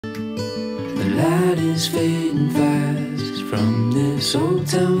light is fading fast. From this old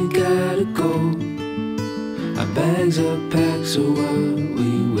town we gotta go. Our bags are packed, so what we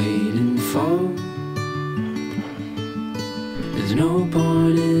waiting for? There's no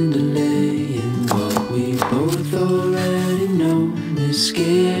point in delaying what we both already know.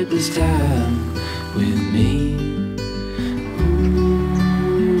 Escape this time with me.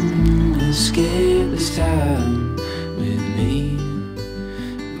 Escape this time with me.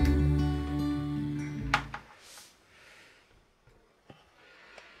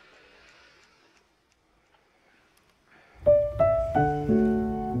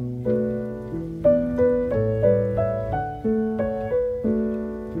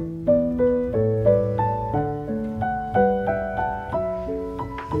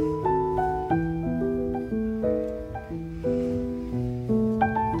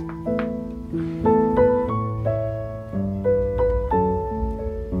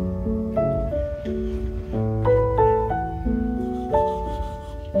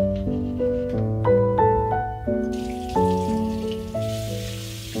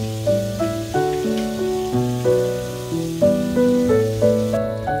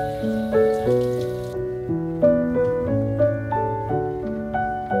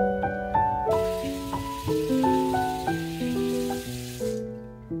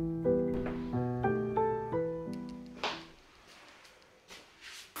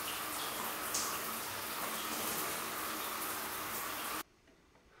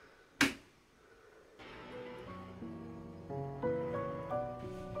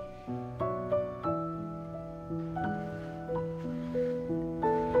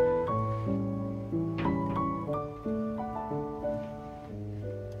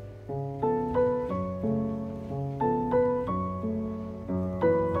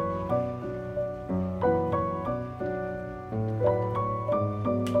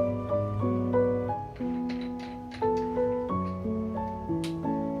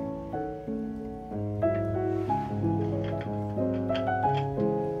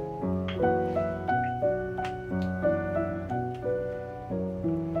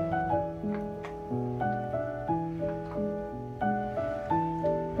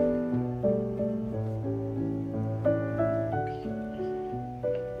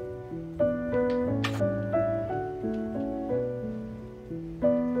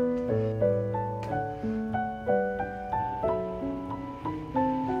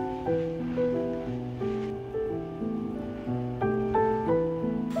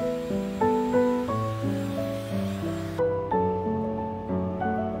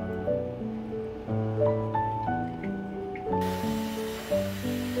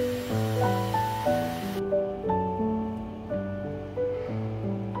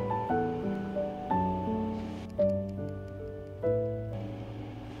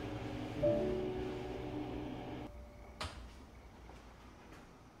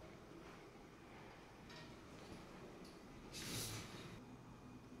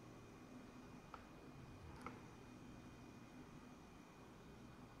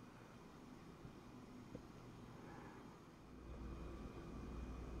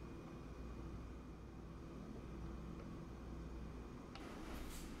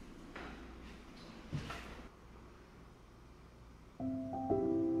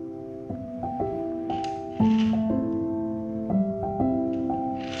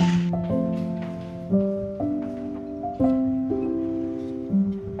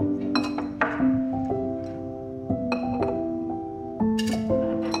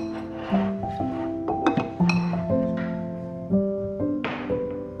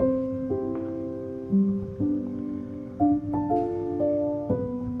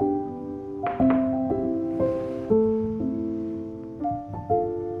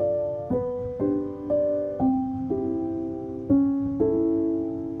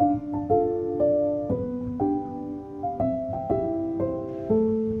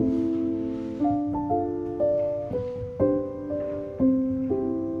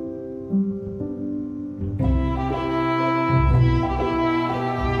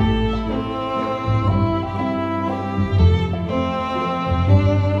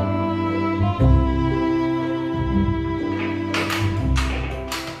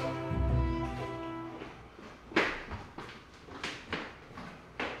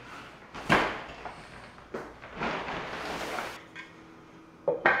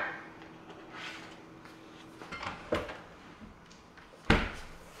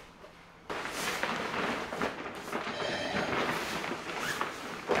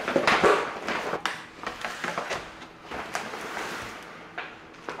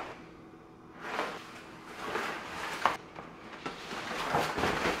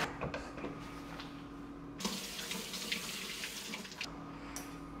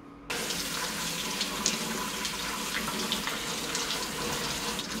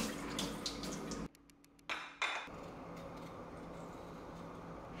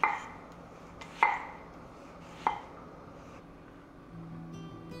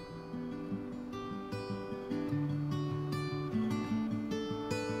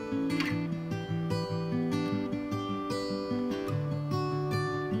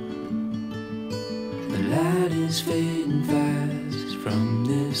 light is fading fast. From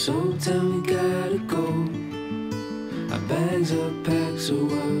this old town we gotta go. Our bags are packed, so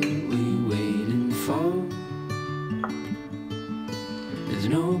what we waiting for? There's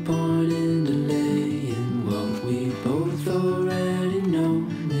no point in delaying what we both already know.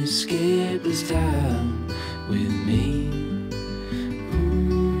 Escape this time with me.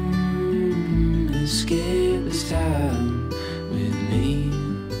 Escape this time with me.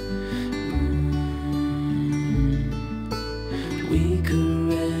 We could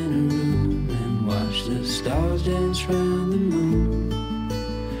rent a room and watch the stars dance round the moon.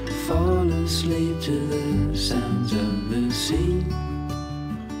 Fall asleep to the sounds of the sea.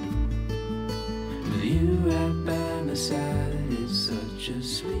 With you right by my side, it's such a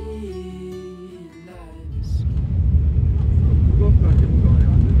sweet life. 무겁게 무거워요.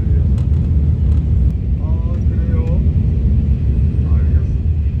 안전을 위해서. 아, 그래요?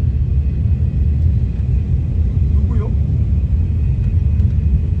 알겠습니다. 누구요?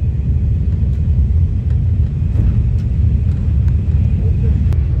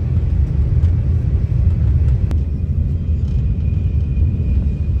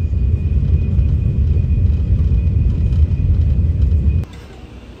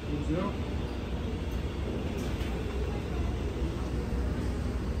 여보세요?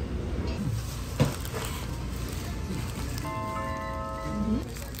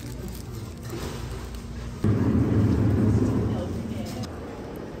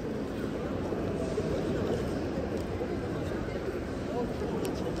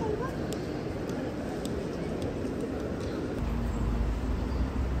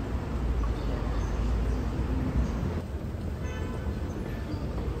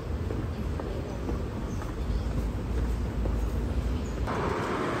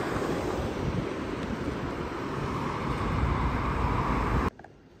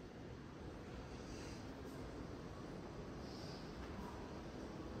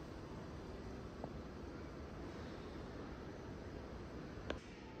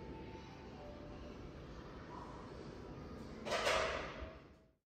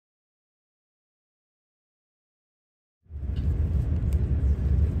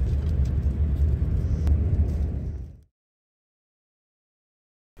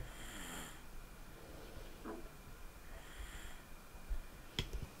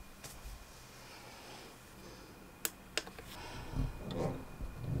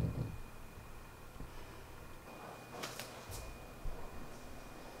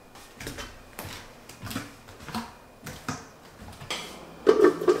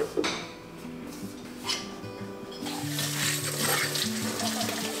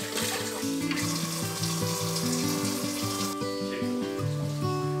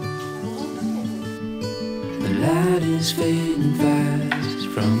 The light is fading fast.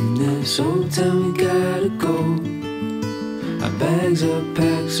 From this old town we gotta go. Our bags are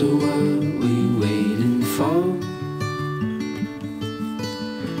packed, so what we waiting for?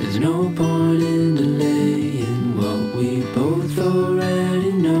 There's no point in delaying what we both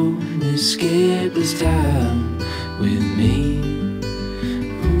already know. Escape this time with me.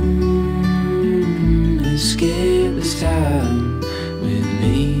 Escape this time with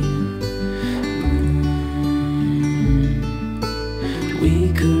me.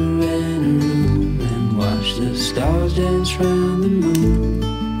 We could rent a room and watch the stars dance round the moon.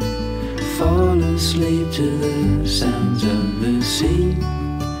 Fall asleep to the sounds of the sea.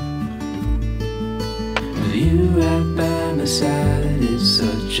 With you right by my side, it's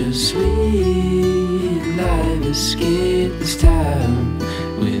such a sweet life. Escape this time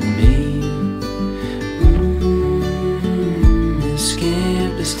with me.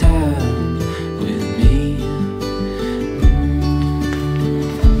 Escape this time with me.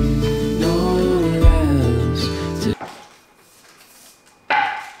 Nowhere else to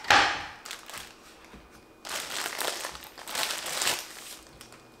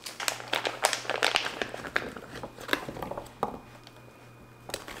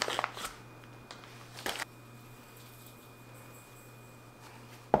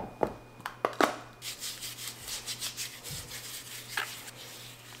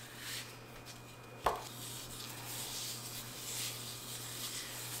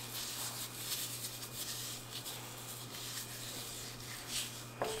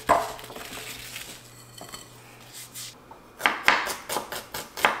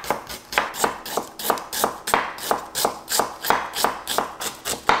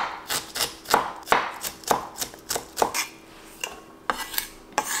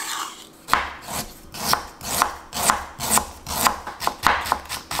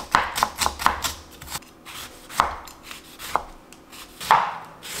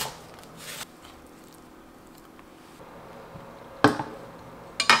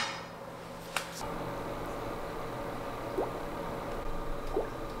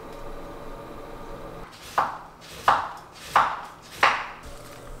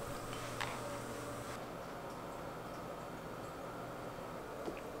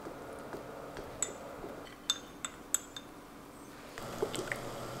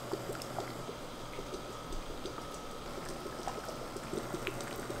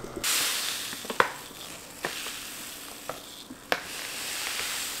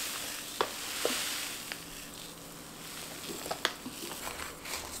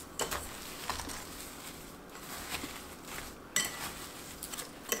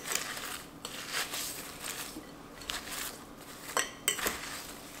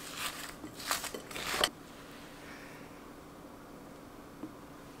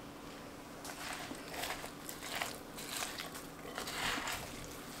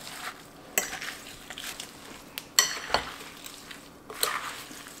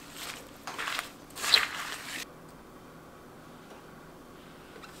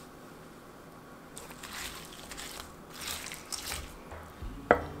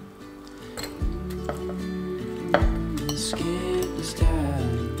skip this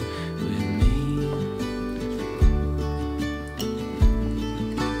time with me.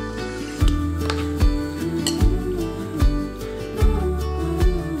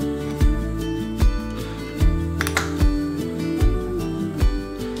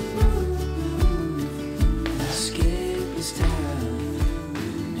 Skip this time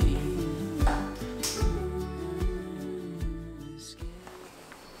with me.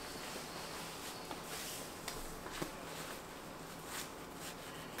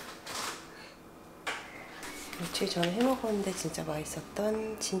 며칠 전에 해먹었는데 진짜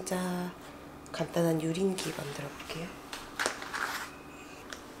맛있었던 진짜 간단한 유린기 만들어 볼게요.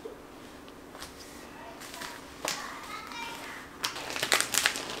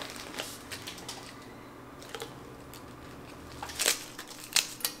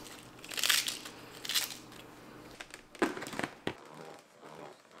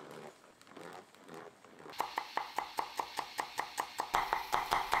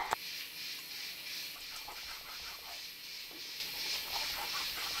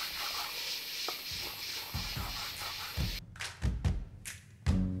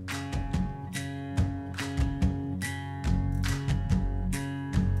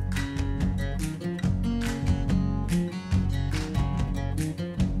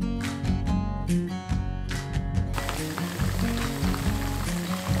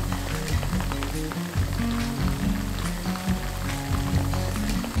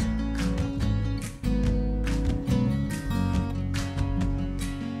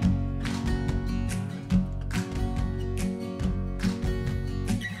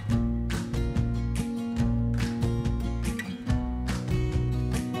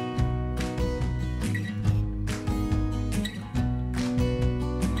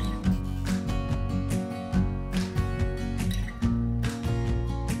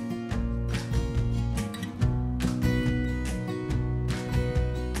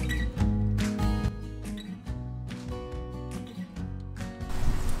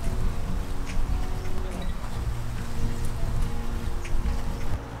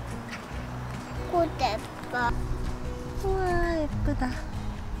 꽃 예뻐. 우와 예쁘다.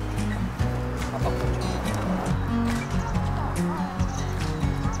 아빠 거죠?